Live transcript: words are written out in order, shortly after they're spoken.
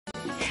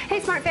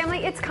Smart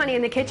Family, it's Connie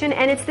in the kitchen,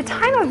 and it's the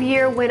time of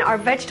year when our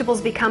vegetables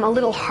become a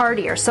little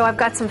hardier. So I've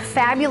got some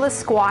fabulous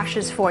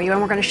squashes for you, and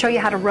we're going to show you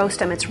how to roast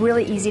them. It's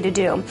really easy to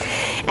do.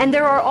 And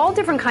there are all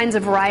different kinds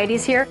of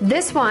varieties here.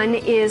 This one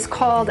is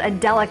called a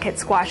delicate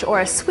squash or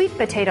a sweet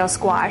potato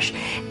squash,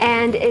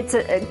 and it's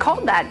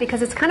called that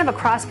because it's kind of a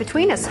cross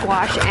between a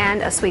squash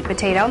and a sweet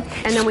potato.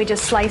 And then we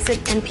just slice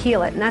it and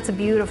peel it, and that's a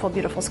beautiful,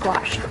 beautiful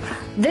squash.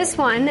 This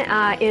one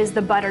is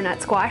the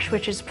butternut squash,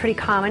 which is pretty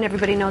common.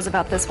 Everybody knows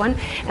about this one.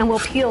 And we'll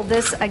peel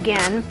this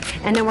again,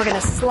 and then we're going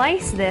to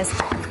slice this.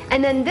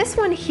 And then this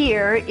one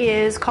here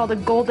is called a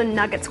golden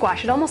nugget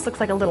squash. It almost looks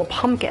like a little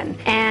pumpkin.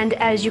 And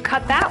as you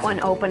cut that one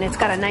open, it's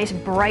got a nice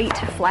bright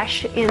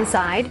flesh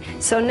inside.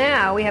 So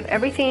now we have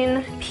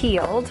everything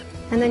peeled,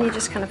 and then you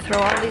just kind of throw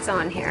all these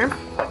on here.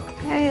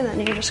 Okay, and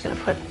then you're just going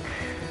to put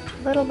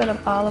a little bit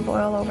of olive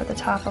oil over the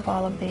top of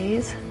all of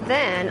these.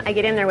 Then I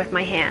get in there with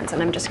my hands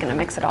and I'm just gonna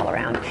mix it all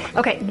around.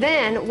 Okay,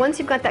 then once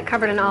you've got that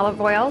covered in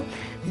olive oil,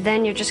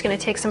 then you're just gonna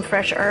take some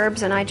fresh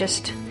herbs, and I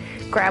just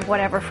grab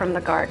whatever from the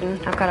garden.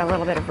 I've got a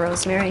little bit of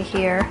rosemary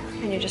here,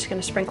 and you're just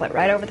gonna sprinkle it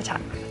right over the top.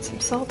 Put some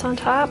salt on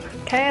top,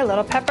 okay, a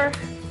little pepper,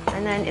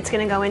 and then it's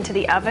gonna go into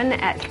the oven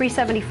at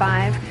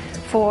 375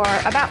 for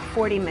about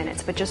 40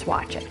 minutes, but just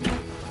watch it.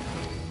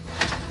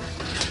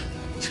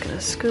 Just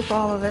gonna scoop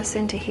all of this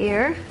into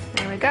here.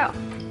 There we go.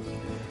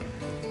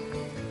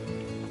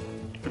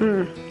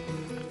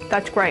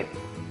 That's great.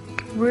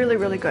 Really,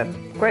 really good.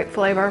 Great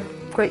flavor,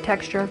 great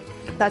texture.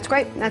 That's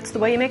great. That's the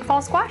way you make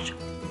fall squash.